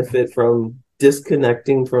all benefit from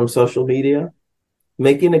disconnecting from social media,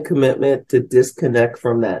 making a commitment to disconnect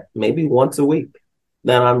from that maybe once a week,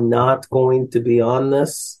 that I'm not going to be on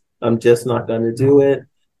this. I'm just not going to do it.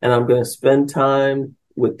 And I'm going to spend time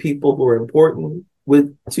with people who are important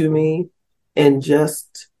to me. And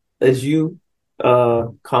just as you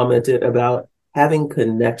commented about having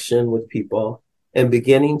connection with people and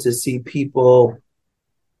beginning to see people,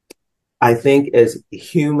 I think, as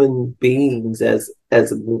human beings, as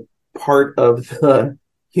part of the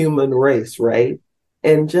human race, right?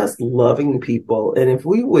 And just loving people. And if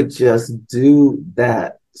we would just do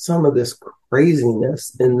that, some of this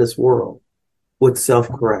craziness in this world would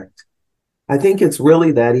self-correct. I think it's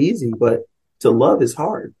really that easy, but to love is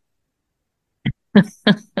hard.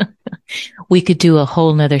 We could do a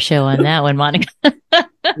whole nother show on that one, Monica.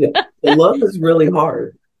 Yeah, to love is really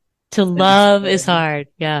hard. To love is hard.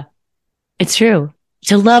 Yeah, it's true.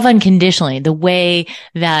 To love unconditionally, the way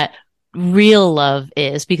that real love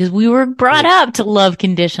is, because we were brought up to love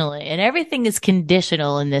conditionally, and everything is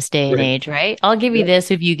conditional in this day and age, right? I'll give you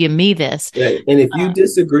this if you give me this. Right. And if you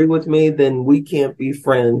disagree with me, then we can't be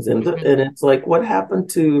friends. And it's like, what happened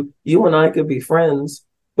to you and I could be friends,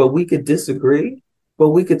 but we could disagree, but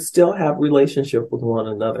we could still have relationship with one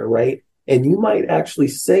another, right? And you might actually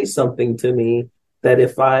say something to me that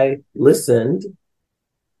if I listened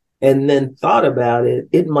and then thought about it,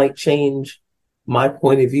 it might change my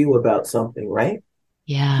point of view about something, right?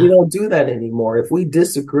 Yeah. We don't do that anymore. If we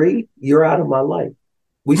disagree, you're out of my life.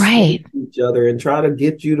 We speak to each other and try to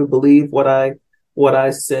get you to believe what I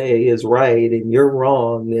say is right and you're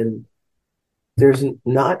wrong. And there's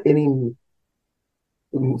not any,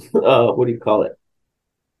 what do you call it?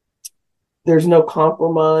 There's no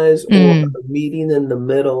compromise or a meeting in the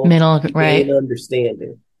middle to gain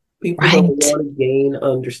understanding. People don't want to gain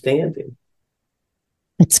understanding.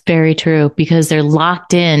 It's very true, because they're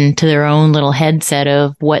locked in to their own little headset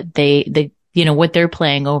of what what they're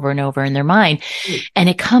playing over and over in their mind. And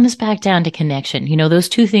it comes back down to connection. Those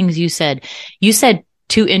two things you said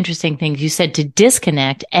two interesting things. You said to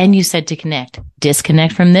disconnect and you said to connect.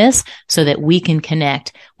 Disconnect from this so that we can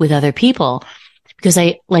connect with other people. Because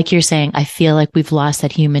like you're saying, I feel like we've lost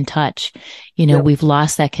that human touch. We've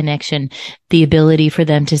lost that connection, the ability for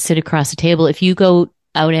them to sit across the table. If you go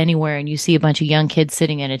out anywhere and you see a bunch of young kids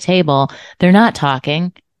sitting at a table, they're not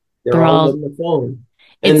talking. They're all on the phone.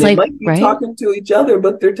 And it's they might be talking to each other,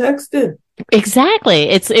 but they're texting. Exactly.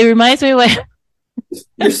 It reminds me of what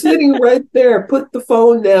you're sitting right there. Put the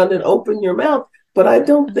phone down and open your mouth. But I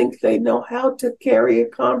don't think they know how to carry a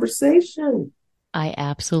conversation. I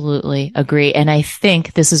absolutely agree. And I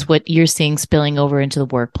think this is what you're seeing spilling over into the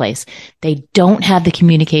workplace. They don't have the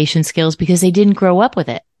communication skills because they didn't grow up with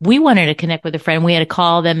it. We wanted to connect with a friend. We had to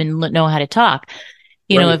call them and know how to talk.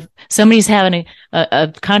 If somebody's having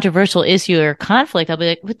a controversial issue or conflict, I'll be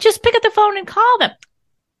like, well, just pick up the phone and call them.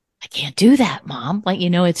 I can't do that, Mom.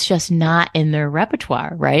 It's just not in their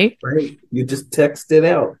repertoire, right? Right. You just text it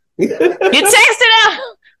out. You text it out.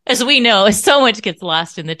 As we know, so much gets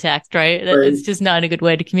lost in the text, right? It's just not a good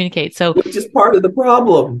way to communicate. So, which is part of the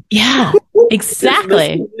problem. Yeah,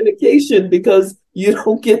 exactly. Communication, because you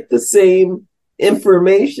don't get the same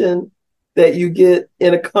information that you get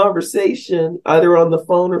in a conversation, either on the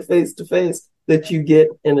phone or face to face, that you get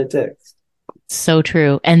in a text. So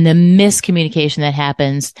true. And the miscommunication that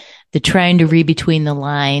happens, the trying to read between the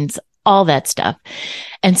lines, all that stuff.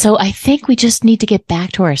 And so I think we just need to get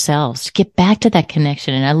back to ourselves, to get back to that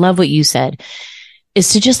connection. And I love what you said,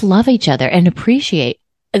 is to just love each other and appreciate.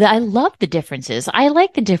 I love the differences. I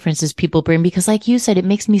like the differences people bring because, like you said, it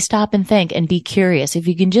makes me stop and think and be curious. If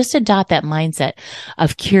you can just adopt that mindset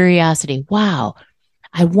of curiosity, wow,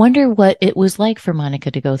 I wonder what it was like for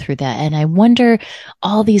Monica to go through that. And I wonder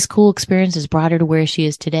all these cool experiences brought her to where she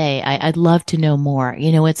is today. I'd love to know more.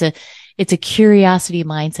 It's a curiosity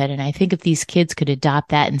mindset. And I think if these kids could adopt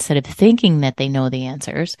that instead of thinking that they know the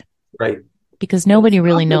answers. Right. Because nobody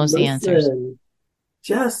really knows the answers.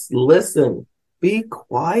 Just listen. Be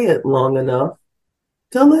quiet long enough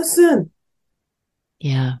to listen.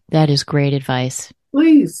 Yeah, that is great advice.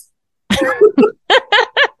 Please.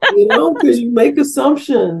 because you make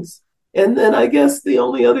assumptions. And then I guess the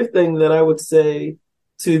only other thing that I would say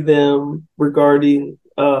to them regarding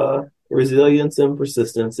resilience and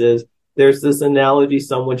persistence is there's this analogy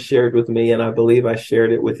someone shared with me, and I believe I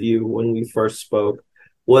shared it with you when we first spoke,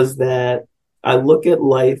 was that I look at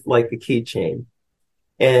life like a keychain.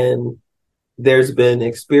 And there's been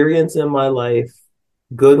experience in my life,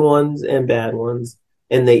 good ones and bad ones,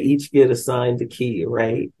 and they each get assigned a key,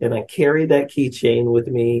 right? And I carry that keychain with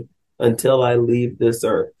me until I leave this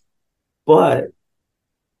earth. But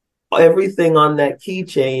everything on that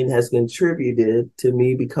keychain has contributed to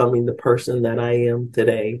me becoming the person that I am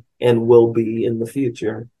today and will be in the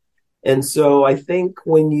future. And so I think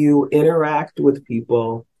when you interact with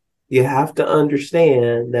people, you have to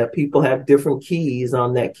understand that people have different keys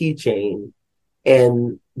on that keychain,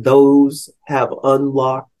 and those have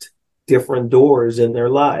unlocked different doors in their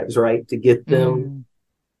lives, right? To get them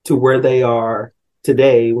to where they are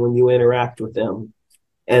today when you interact with them.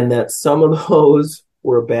 And that some of those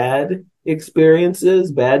were bad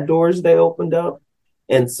experiences, bad doors they opened up.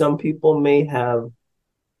 And some people may have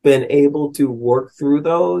been able to work through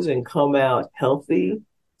those and come out healthy.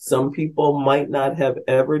 Some people might not have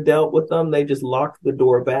ever dealt with them. They just locked the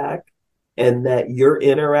door back, and that you're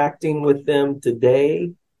interacting with them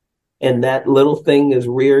today, and that little thing has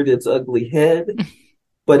reared its ugly head.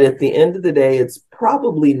 But at the end of the day, it's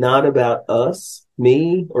probably not about us,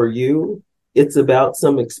 me or you. It's about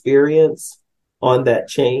some experience on that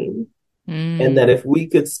chain. And that if we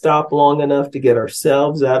could stop long enough to get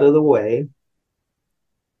ourselves out of the way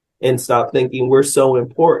and stop thinking we're so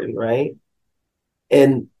important, right?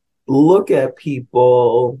 And look at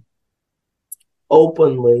people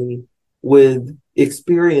openly with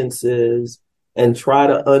experiences and try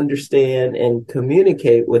to understand and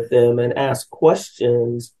communicate with them and ask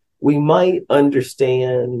questions, we might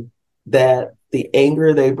understand that the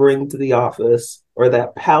anger they bring to the office or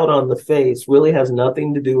that pout on the face really has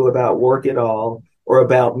nothing to do about work at all or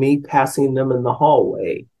about me passing them in the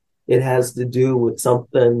hallway. It has to do with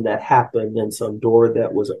something that happened in some door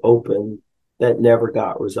that was open that never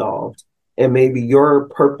got resolved. And maybe your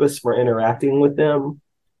purpose for interacting with them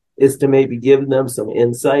is to maybe give them some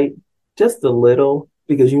insight, just a little,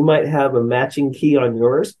 because you might have a matching key on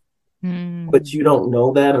yours, but you don't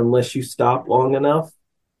know that unless you stop long enough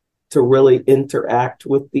to really interact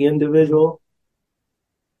with the individual.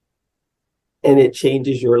 And it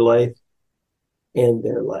changes your life and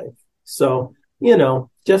their life. So,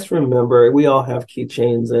 just remember, we all have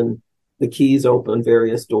keychains, and the keys open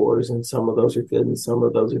various doors, and some of those are good and some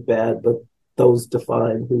of those are bad, but those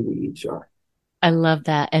define who we each are. I love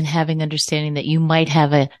that. And having understanding that you might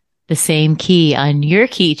have the same key on your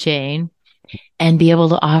keychain and be able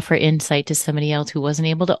to offer insight to somebody else who wasn't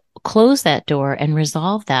able to close that door and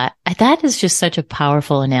resolve that. That is just such a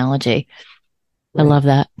powerful analogy. Right. I love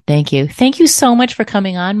that. Thank you. Thank you so much for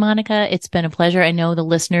coming on, Monica. It's been a pleasure. I know the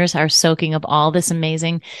listeners are soaking up all this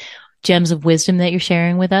amazing gems of wisdom that you're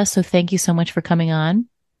sharing with us. So thank you so much for coming on.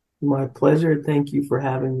 My pleasure. Thank you for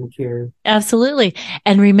having me, Karen. Absolutely.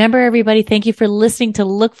 And remember, everybody, thank you for listening to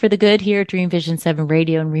Look for the Good here at Dream Vision 7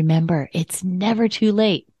 Radio. And remember, it's never too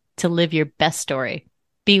late to live your best story.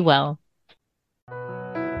 Be well.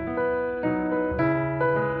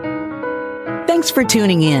 Thanks for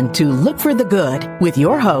tuning in to Look for the Good with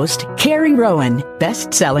your host, Carrie Rowan,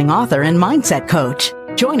 best-selling author and mindset coach.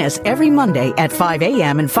 Join us every Monday at 5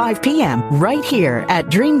 a.m. and 5 p.m. right here at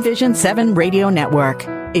Dream Vision 7 Radio Network.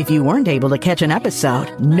 If you weren't able to catch an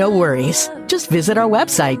episode, no worries. Just visit our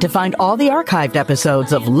website to find all the archived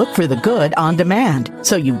episodes of Look for the Good on demand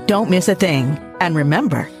so you don't miss a thing. And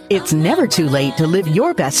remember, it's never too late to live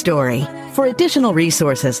your best story. For additional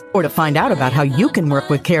resources or to find out about how you can work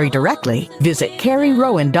with Carrie directly, visit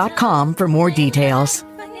carrierowan.com for more details.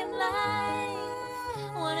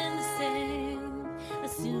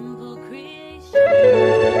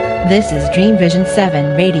 This is Dream Vision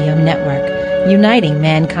 7 Radio Network, uniting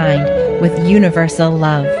mankind with universal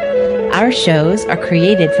love. Our shows are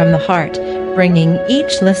created from the heart, bringing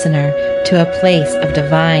each listener to a place of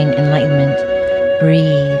divine enlightenment.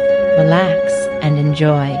 Breathe, relax, and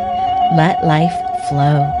enjoy. Let life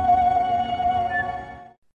flow.